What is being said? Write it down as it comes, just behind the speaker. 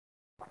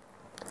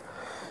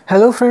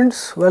Hello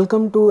friends,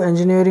 welcome to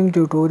engineering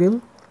tutorial.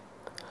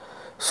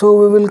 So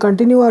we will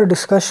continue our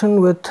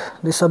discussion with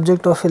the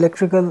subject of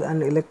electrical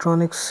and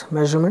electronics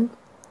measurement.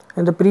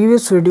 In the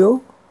previous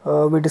video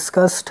we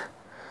discussed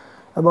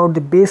about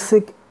the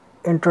basic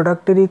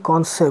introductory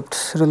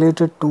concepts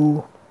related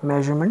to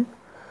measurement.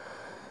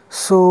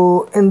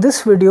 So in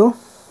this video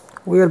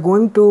we are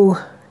going to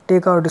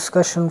take our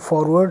discussion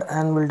forward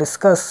and will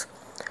discuss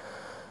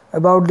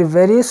about the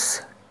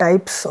various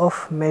types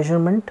of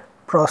measurement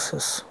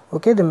process,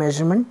 okay, the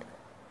measurement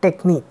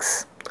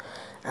techniques,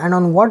 and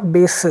on what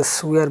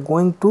basis we are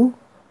going to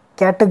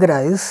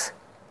categorize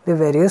the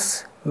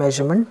various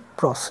measurement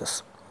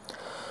process.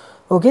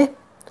 Okay,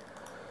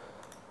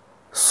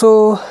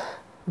 so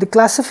the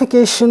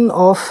classification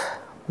of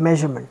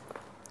measurement.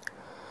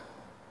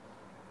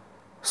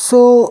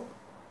 So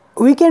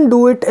we can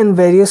do it in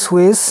various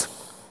ways.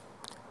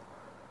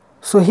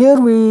 So here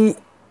we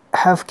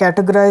have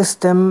categorized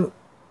them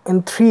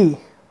in three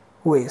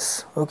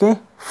ways. Okay,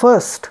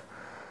 first,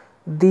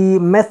 the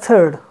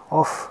method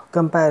of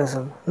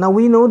comparison. Now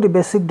we know the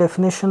basic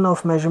definition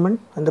of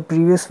measurement. In the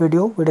previous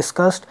video we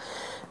discussed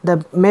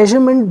that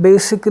measurement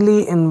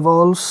basically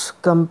involves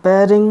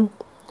comparing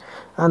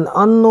an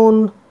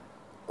unknown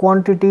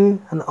quantity,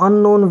 an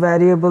unknown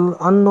variable,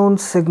 unknown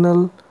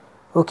signal,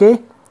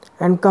 okay,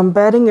 and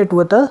comparing it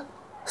with a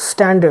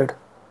standard,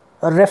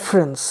 a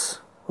reference,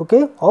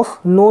 okay,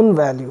 of known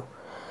value.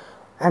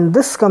 And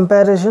this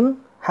comparison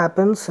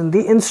happens in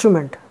the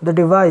instrument, the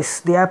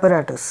device, the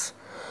apparatus.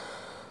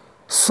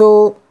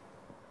 So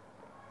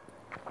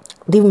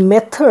the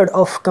method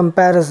of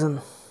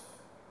comparison,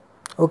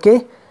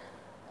 okay,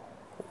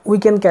 we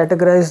can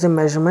categorize the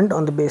measurement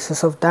on the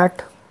basis of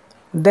that.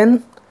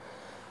 Then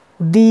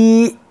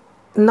the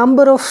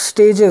number of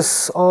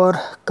stages or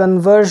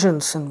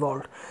conversions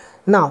involved.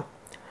 Now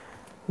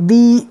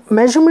the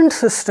measurement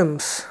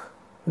systems,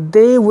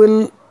 they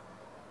will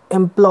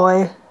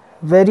employ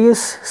various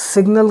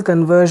signal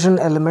conversion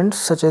elements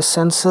such as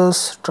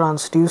sensors,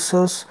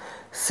 transducers,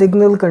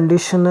 signal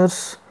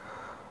conditioners,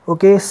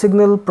 okay,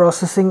 signal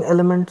processing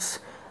elements,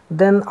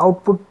 then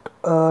output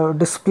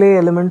display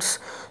elements.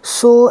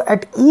 So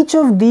at each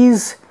of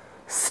these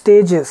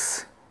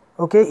stages,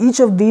 okay, each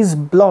of these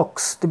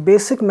blocks, the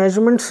basic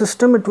measurement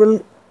system, it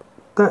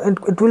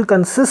will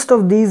consist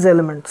of these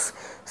elements: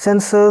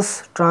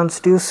 sensors,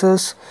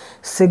 transducers,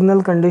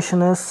 signal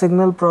conditioners,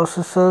 signal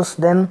processors,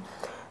 then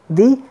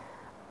the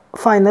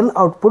final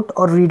output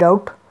or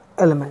readout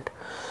element.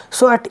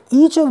 So at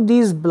each of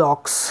these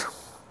blocks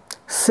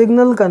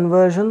signal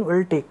conversion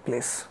will take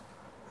place.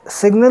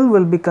 Signal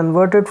will be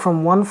converted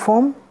from one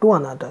form to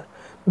another.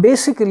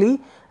 Basically,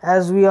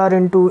 as we are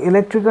into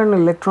electrical and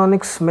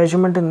electronics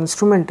measurement and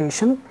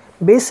instrumentation,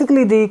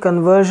 basically the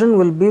conversion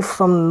will be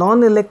from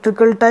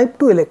non-electrical type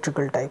to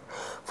electrical type.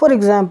 For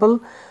example,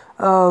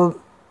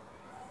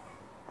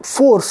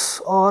 force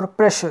or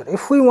pressure,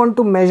 if we want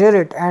to measure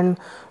it and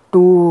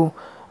to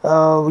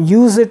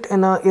use it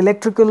in a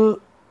electrical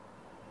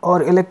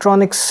or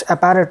electronics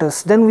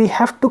apparatus, then we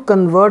have to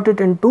convert it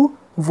into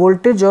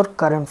voltage or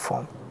current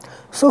form.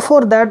 So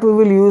for that we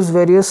will use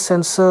various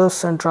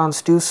sensors and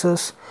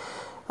transducers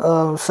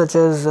such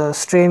as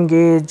strain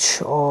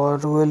gauge, or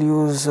we will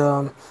use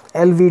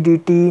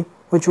LVDT,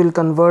 which will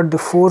convert the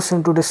force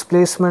into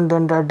displacement,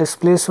 and that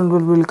displacement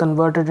will be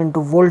converted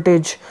into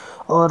voltage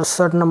or a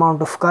certain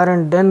amount of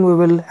current. Then we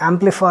will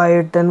amplify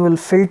it, then we will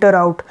filter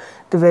out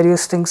the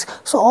various things.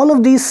 So all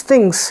of these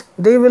things,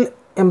 they will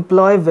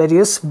employ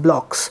various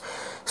blocks.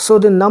 So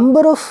the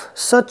number of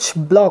such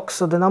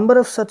blocks, or the number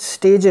of such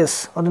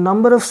stages, or the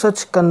number of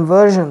such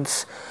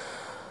conversions,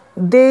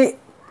 they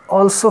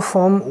also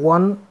form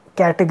one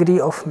category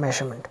of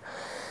measurement.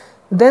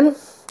 Then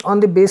on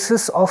the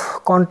basis of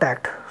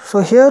contact, so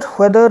here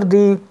whether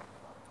the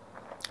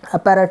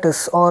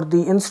apparatus or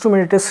the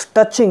instrument is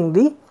touching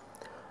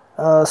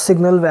the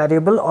signal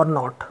variable or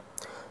not.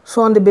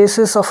 So on the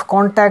basis of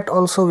contact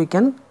also we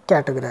can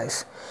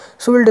categorize.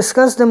 So we will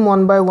discuss them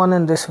one by one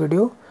in this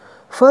video.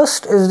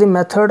 First is the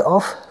method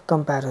of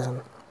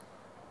comparison.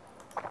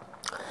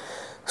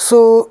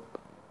 So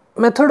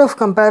method of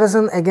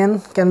comparison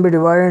again can be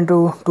divided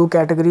into two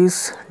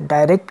categories: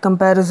 direct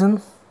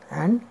comparison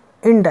and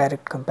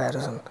indirect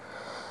comparison.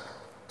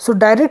 So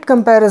direct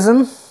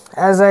comparison,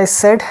 as I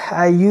said,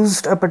 I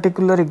used a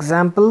particular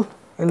example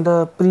in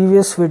the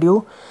previous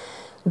video,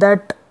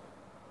 that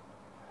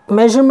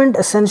measurement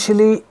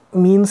essentially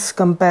means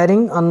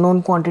comparing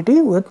unknown quantity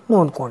with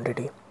known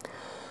quantity.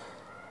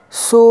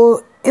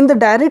 So in the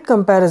direct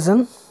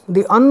comparison,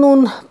 the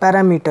unknown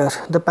parameter,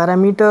 the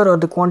parameter or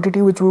the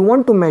quantity which we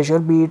want to measure,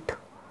 be it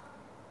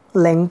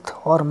length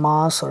or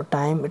mass or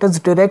time, it is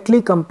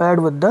directly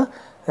compared with the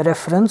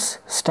reference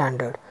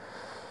standard.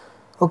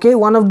 Okay,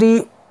 one of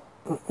the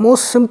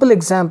most simple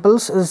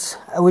examples is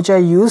which I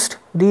used,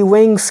 the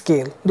weighing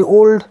scale.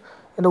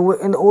 In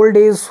the old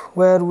days,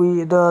 where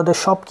the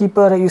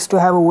shopkeeper used to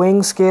have a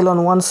weighing scale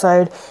on one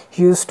side,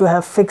 he used to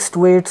have fixed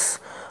weights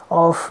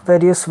of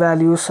various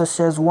values such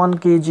as 1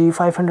 kg,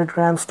 500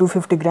 grams,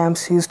 250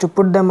 grams. He used to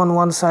put them on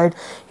one side.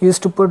 He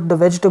used to put the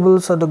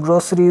vegetables or the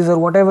groceries or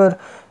whatever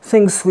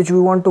things which we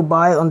want to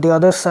buy on the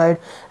other side,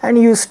 and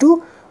he used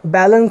to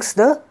balance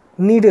the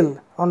needle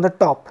on the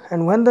top.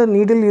 And when the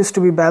needle used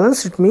to be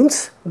balanced, it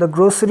means the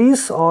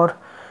groceries or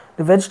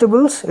the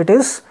vegetables, it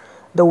is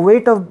the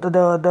weight of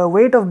the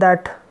weight of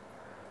that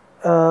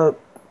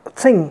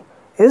thing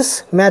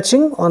is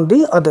matching on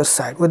the other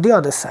side with the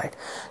other side.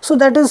 So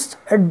that is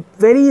a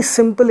very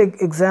simple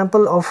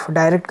example of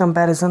direct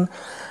comparison.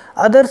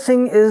 Other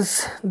thing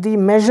is the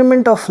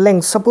measurement of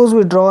length. Suppose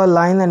we draw a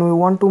line and we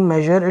want to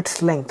measure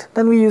its length,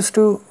 then we used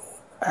to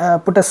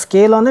put a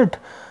scale on it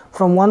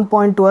from one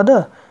point to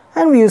other,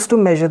 and we used to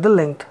measure the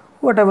length,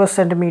 whatever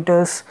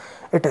centimeters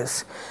it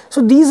is.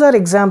 So these are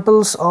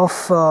examples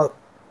of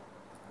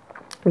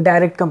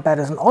direct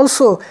comparison.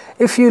 Also,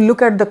 if you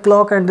look at the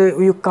clock and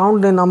you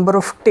count the number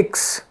of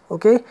ticks,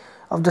 okay,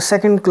 of the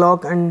second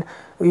clock, and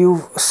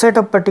you set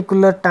a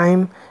particular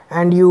time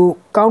and you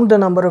count the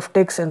number of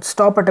ticks and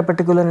stop at a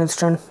particular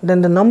instant,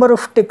 then the number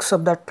of ticks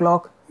of that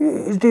clock,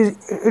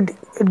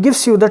 it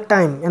gives you the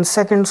time in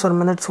seconds or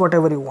minutes,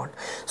 whatever you want.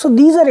 So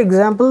these are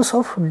examples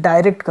of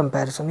direct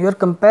comparison. You are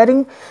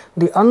comparing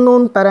the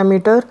unknown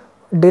parameter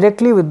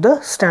directly with the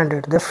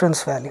standard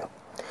reference value.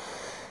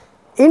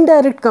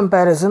 Indirect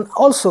comparison,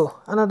 also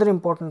another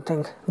important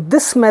thing,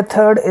 this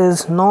method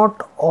is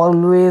not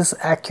always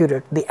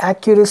accurate. The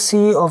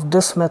accuracy of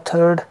this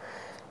method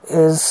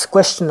is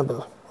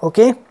questionable,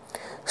 okay.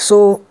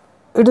 So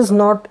it is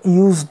not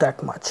used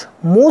that much.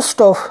 Most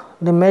of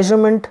the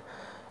measurement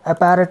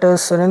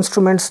apparatus or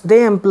instruments,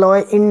 they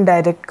employ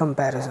indirect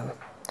comparison.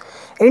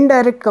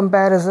 Indirect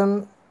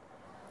comparison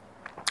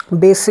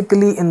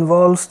basically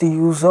involves the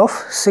use of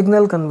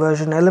signal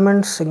conversion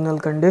elements, signal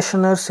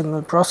conditioners,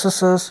 signal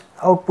processors,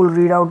 output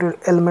readout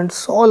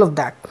elements, all of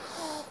that.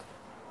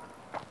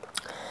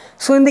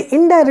 So in the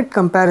indirect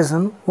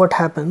comparison, what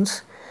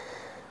happens,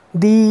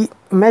 the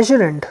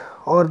measurand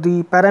or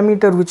the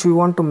parameter which we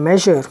want to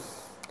measure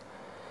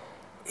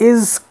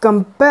is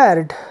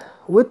compared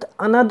with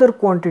another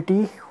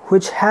quantity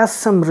which has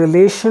some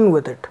relation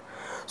with it.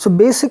 So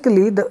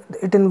basically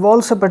it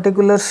involves a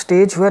particular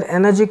stage where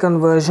energy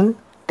conversion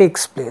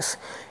takes place.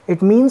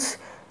 It means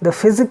the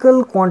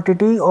physical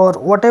quantity or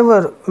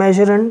whatever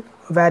measurand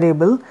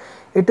variable,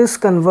 it is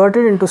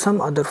converted into some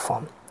other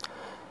form.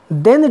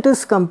 Then it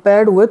is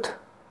compared with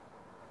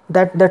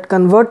that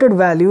converted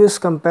value is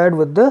compared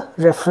with the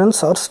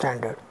reference or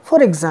standard.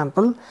 For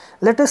example,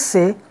 let us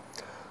say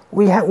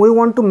we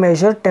want to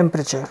measure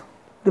temperature.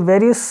 The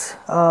various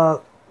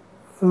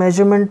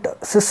measurement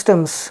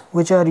systems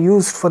which are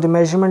used for the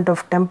measurement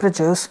of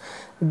temperatures,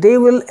 they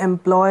will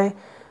employ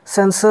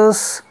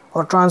sensors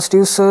or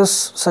transducers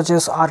such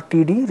as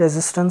RTD,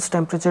 resistance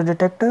temperature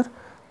detector,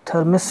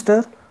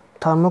 thermistor,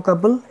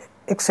 thermocouple,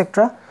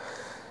 etc.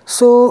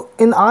 So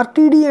in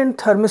RTD and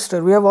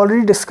thermistor, we have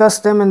already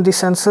discussed them in the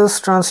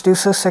sensors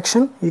transducers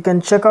section. You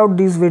can check out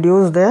these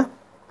videos there.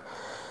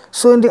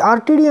 So in the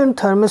RTD and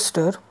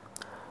thermistor,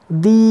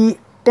 the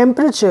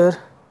temperature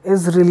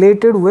is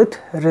related with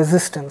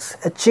resistance.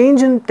 A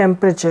change in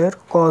temperature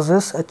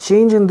causes a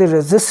change in the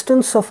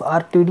resistance of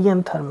RTD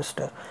and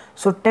thermistor.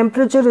 So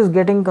temperature is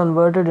getting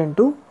converted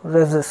into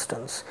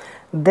resistance.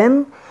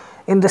 Then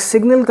in the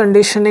signal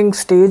conditioning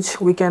stage,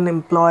 we can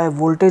employ a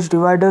voltage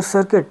divider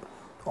circuit,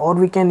 or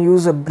we can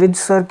use a bridge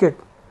circuit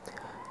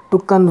to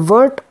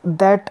convert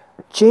that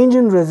change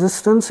in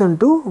resistance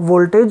into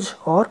voltage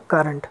or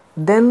current.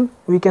 Then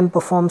we can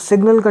perform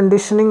signal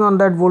conditioning on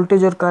that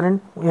voltage or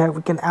current.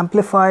 We can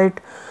amplify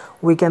it,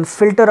 we can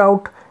filter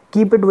out,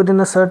 keep it within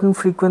a certain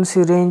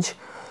frequency range,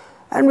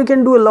 and we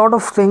can do a lot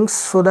of things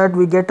so that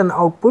we get an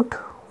output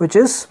which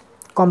is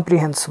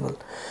comprehensible.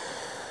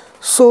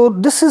 So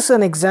this is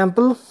an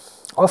example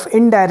of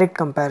indirect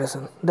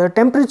comparison. The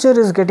temperature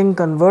is getting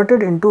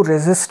converted into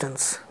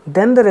resistance,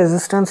 then the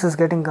resistance is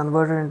getting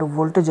converted into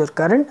voltage or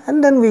current,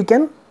 and then we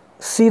can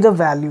see the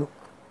value.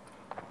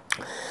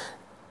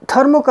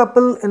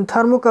 Thermocouple, in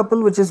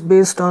thermocouple, which is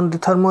based on the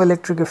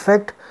thermoelectric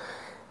effect,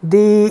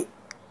 the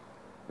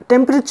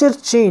temperature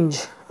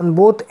change on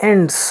both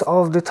ends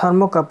of the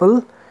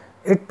thermocouple,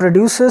 it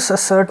produces a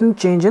certain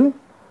change in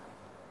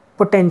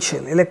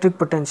potential, electric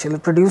potential.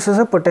 It produces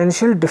a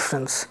potential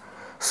difference.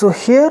 So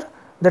here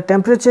the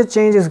temperature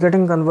change is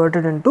getting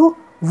converted into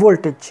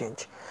voltage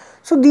change.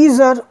 So these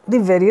are the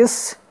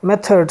various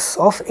methods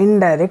of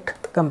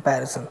indirect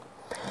comparison.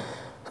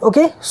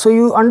 Okay, so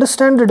you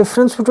understand the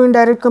difference between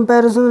direct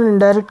comparison and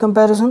indirect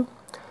comparison.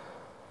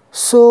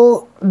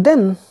 So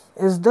then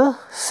is the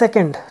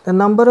second, the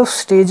number of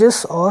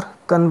stages or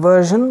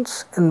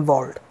conversions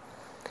involved.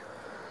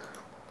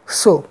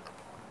 So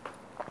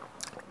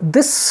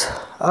this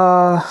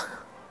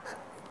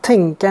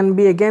thing can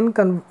be again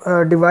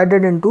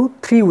divided into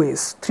three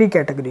ways, three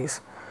categories.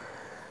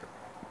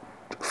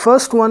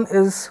 First one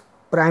is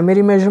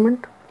primary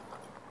measurement,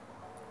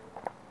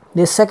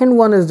 the second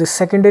one is the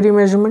secondary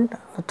measurement,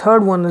 the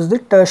third one is the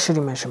tertiary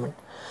measurement.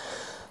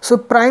 So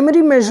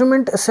primary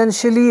measurement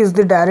essentially is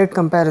the direct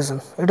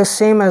comparison. It is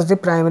same as the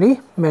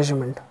primary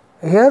measurement.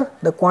 Here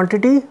the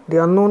quantity,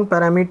 the unknown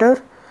parameter,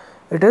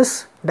 it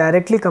is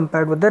directly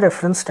compared with the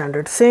reference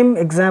standard. Same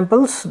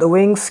examples, the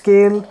weighing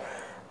scale,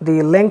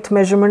 the length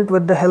measurement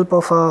with the help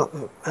of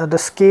the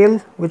scale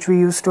which we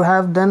used to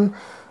have, then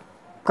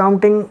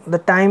counting the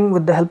time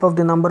with the help of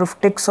the number of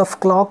ticks of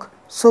clock.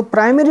 So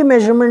primary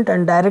measurement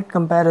and direct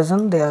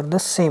comparison, they are the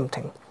same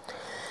thing.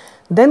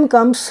 Then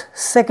comes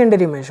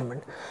secondary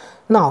measurement.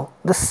 Now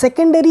the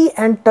secondary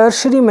and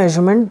tertiary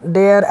measurement,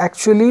 they are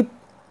actually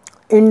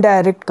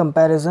indirect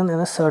comparison in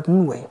a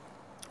certain way,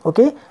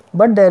 okay,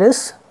 but there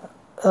is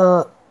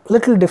a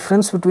little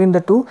difference between the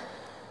two.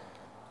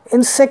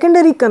 In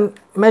secondary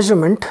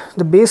measurement,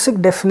 the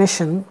basic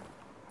definition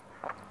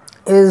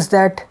is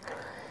that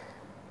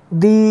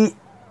the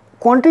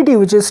quantity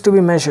which is to be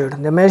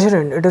measured, the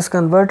measurand, it is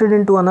converted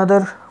into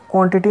another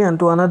quantity and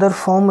to another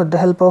form with the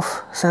help of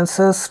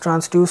sensors,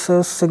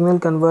 transducers, signal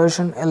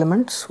conversion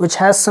elements, which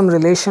has some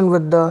relation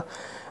with the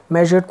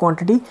measured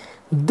quantity.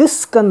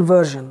 This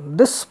conversion,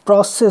 this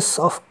process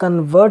of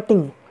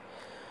converting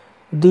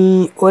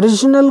the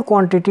original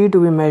quantity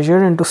to be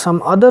measured into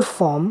some other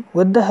form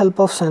with the help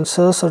of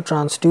sensors or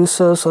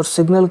transducers or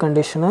signal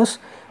conditioners,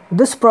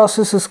 this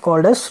process is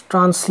called as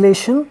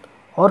translation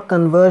or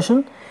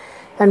conversion.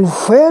 And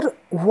where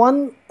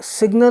one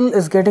signal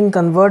is getting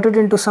converted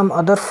into some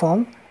other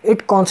form,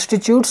 it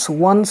constitutes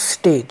one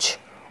stage,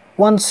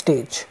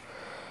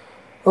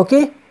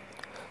 okay.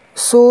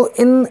 So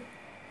in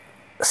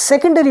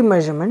secondary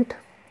measurement,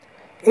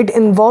 it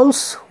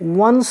involves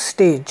one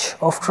stage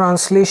of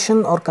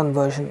translation or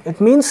conversion. It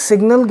means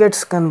signal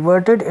gets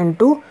converted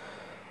into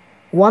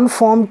one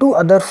form to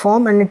other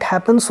form, and it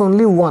happens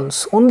only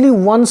once. Only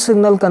one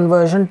signal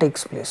conversion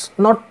takes place,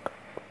 not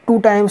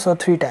 2 times or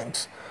 3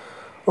 times,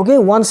 okay,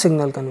 one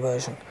signal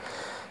conversion.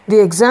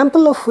 The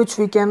example of which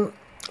we can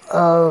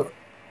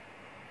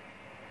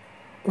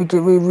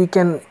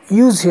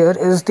use here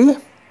is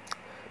the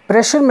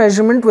pressure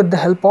measurement with the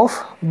help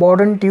of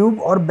Bourdon tube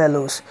or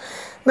bellows.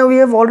 Now we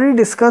have already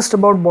discussed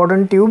about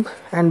Bourdon tube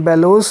and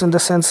bellows in the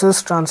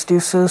sensors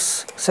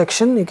transducers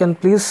section. You can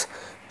please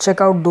check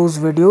out those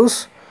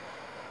videos,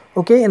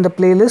 okay, in the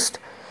playlist.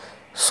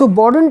 So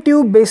Bourdon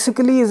tube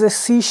basically is a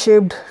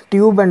C-shaped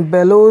tube, and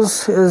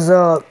bellows is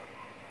a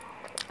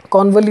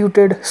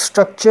convoluted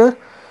structure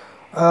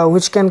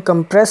which can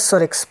compress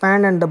or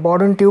expand, and the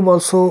Bourdon tube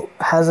also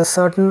has a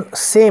certain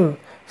same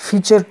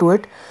feature to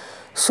it.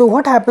 So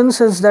what happens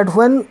is that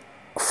when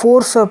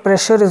force or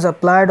pressure is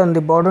applied on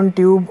the Bourdon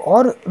tube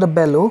or the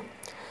bellow,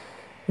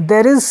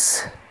 there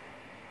is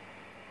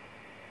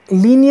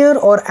linear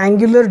or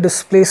angular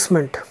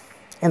displacement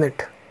in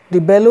it. The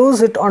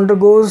bellows, it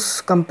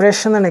undergoes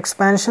compression and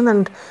expansion,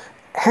 and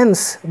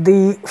hence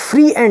the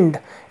free end,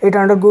 it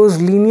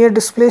undergoes linear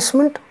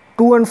displacement,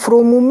 to and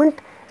fro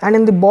movement, and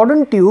in the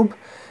Bourdon tube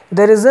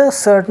there is a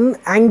certain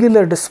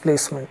angular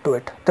displacement to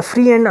it. The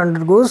free end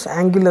undergoes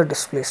angular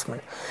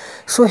displacement.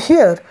 So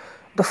here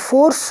the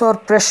force or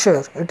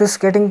pressure, it is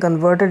getting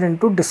converted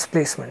into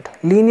displacement.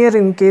 Linear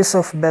in case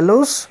of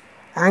bellows,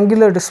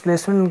 angular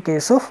displacement in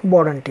case of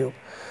Bourdon tube.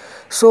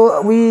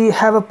 So we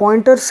have a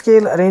pointer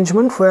scale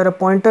arrangement where a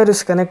pointer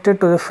is connected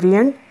to the free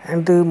end,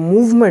 and the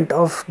movement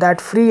of that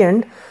free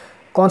end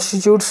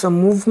constitutes a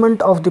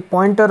movement of the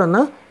pointer on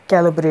a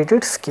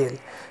calibrated scale.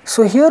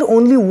 So here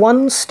only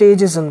one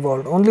stage is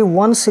involved, only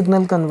one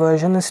signal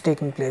conversion is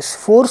taking place.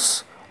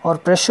 Force or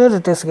pressure,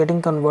 it is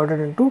getting converted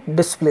into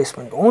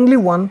displacement, only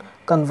one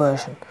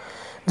conversion.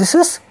 This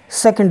is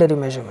secondary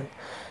measurement.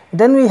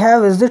 Then we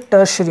have is the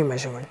tertiary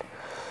measurement.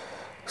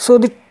 So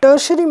the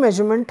tertiary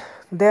measurement,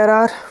 there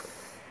are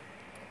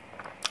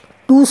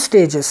 2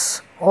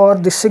 stages, or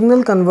the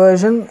signal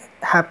conversion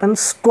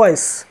happens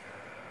twice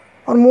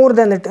or more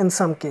than it in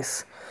some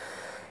case.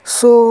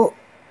 So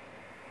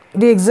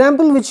the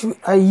example which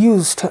I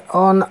used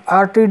on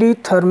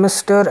RTD,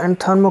 thermistor and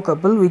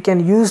thermocouple, we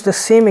can use the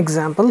same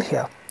example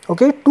here,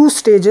 okay, 2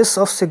 stages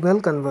of signal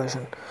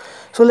conversion.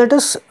 So let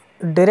us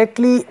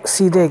directly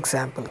see the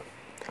example.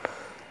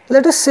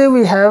 Let us say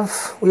we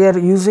are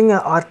using a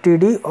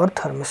RTD or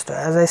thermistor.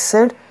 As I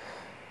said,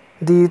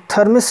 the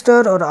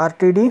thermistor or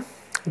RTD,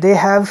 they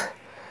have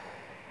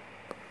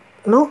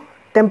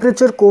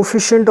temperature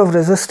coefficient of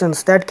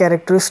resistance, that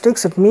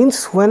characteristics. It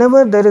means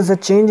whenever there is a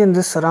change in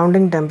the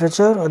surrounding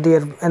temperature or the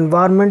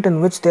environment in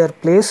which they are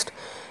placed,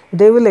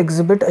 they will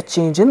exhibit a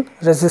change in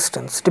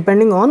resistance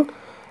depending on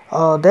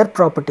their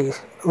properties,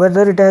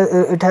 whether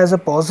it has a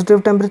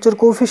positive temperature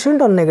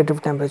coefficient or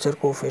negative temperature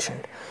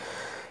coefficient.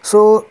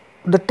 So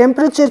the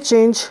temperature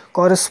change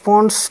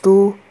corresponds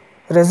to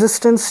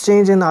resistance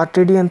change in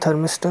RTD and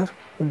thermistor.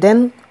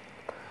 Then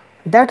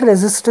that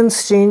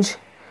resistance change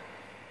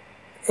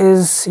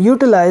is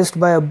utilized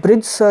by a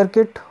bridge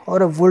circuit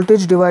or a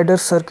voltage divider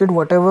circuit,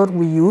 whatever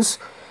we use.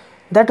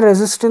 That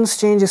resistance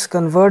change is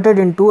converted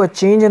into a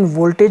change in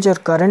voltage or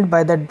current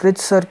by that bridge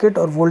circuit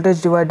or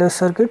voltage divider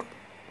circuit.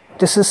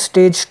 This is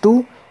stage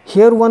 2.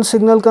 Here one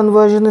signal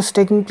conversion is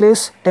taking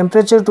place,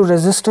 temperature to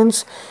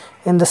resistance.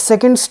 In the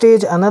second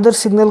stage, another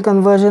signal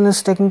conversion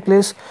is taking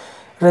place,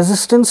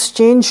 resistance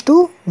change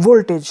to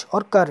voltage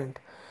or current.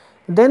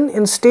 Then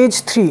in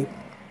stage 3,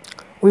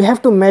 we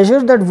have to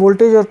measure that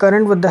voltage or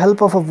current with the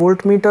help of a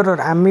voltmeter or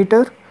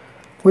ammeter,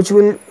 which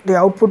will, the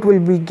output will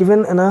be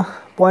given in a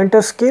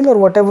pointer scale or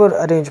whatever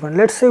arrangement.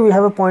 Let's say we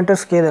have a pointer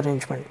scale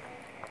arrangement.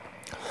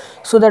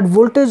 So that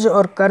voltage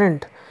or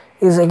current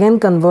is again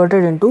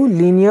converted into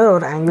linear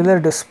or angular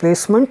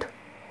displacement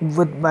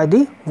by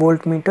the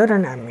voltmeter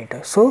and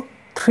ammeter. So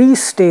 3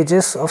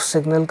 stages of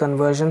signal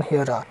conversion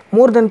here are,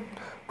 more than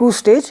 2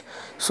 stages.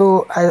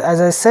 So as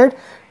I said,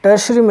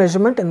 tertiary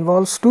measurement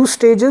involves 2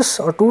 stages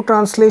or 2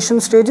 translation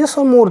stages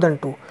or more than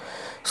 2.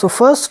 So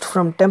first,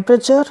 from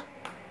temperature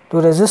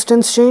to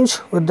resistance change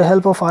with the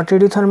help of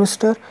RTD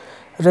thermistor,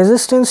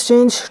 resistance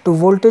change to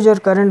voltage or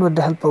current with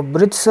the help of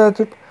bridge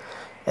circuit,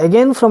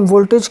 again from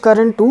voltage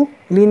current to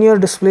linear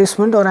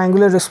displacement or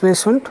angular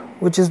displacement,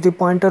 which is the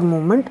pointer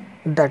movement,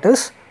 that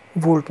is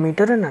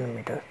voltmeter and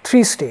ammeter.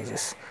 3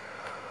 stages.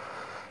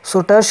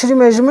 So tertiary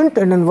measurement,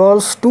 it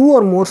involves 2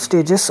 or more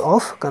stages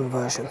of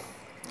conversion.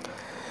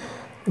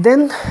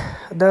 Then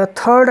the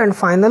third and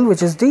final,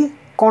 which is the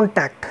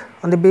contact,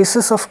 on the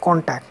basis of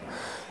contact.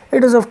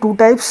 It is of 2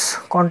 types,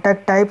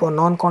 contact type or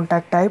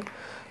non-contact type.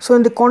 So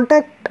in the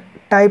contact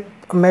type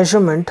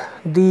measurement,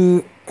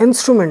 the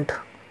instrument,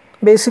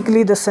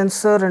 basically the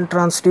sensor and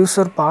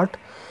transducer part,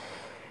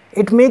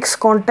 it makes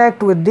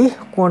contact with the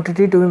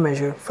quantity to be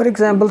measured. For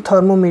example,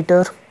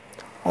 thermometer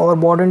or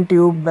Bourdon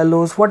tube,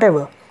 bellows,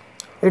 whatever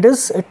it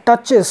is, it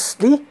touches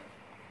the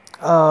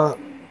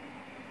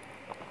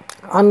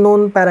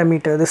unknown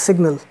parameter, the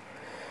signal.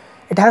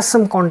 It has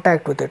some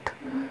contact with it.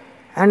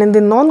 And in the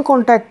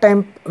non-contact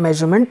type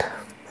measurement,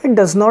 it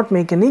does not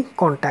make any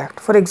contact.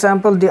 For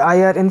example, the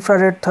IR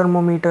infrared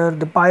thermometer,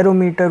 the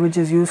pyrometer, which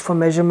is used for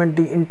measurement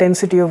the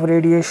intensity of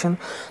radiation.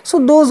 So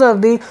those are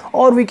the,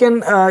 or we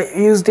can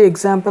use the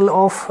example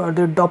of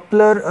the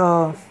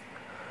Doppler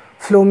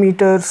flow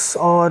meters,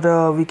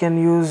 or we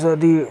can use for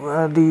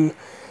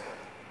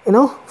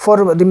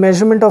the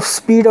measurement of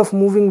speed of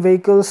moving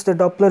vehicles, the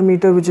Doppler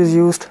meter, which is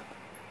used.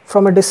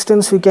 From a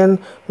distance we can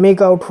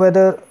make out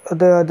whether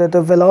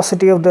the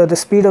velocity of the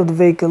speed of the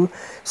vehicle.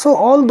 So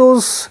all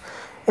those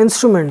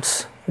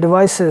instruments,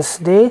 devices,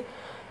 they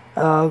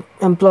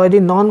employ the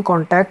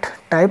non-contact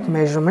type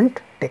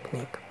measurement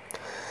technique.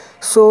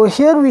 So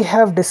here we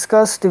have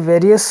discussed the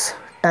various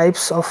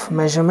types of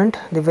measurement,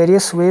 the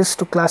various ways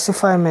to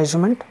classify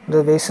measurement,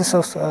 the basis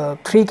of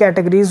 3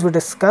 categories we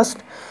discussed.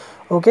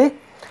 Okay,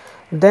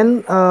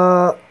 then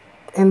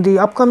in the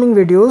upcoming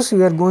videos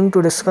we are going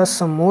to discuss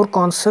some more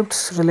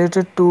concepts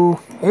related to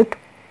it,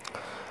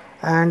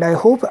 and I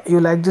hope you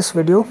like this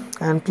video,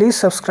 and please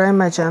subscribe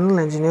my channel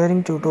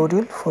Engineering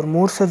Tutorial for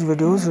more such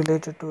videos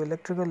related to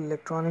electrical,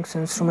 electronics,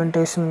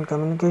 instrumentation and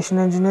communication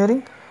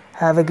engineering.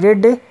 Have a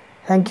great day.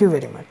 Thank you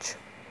very much.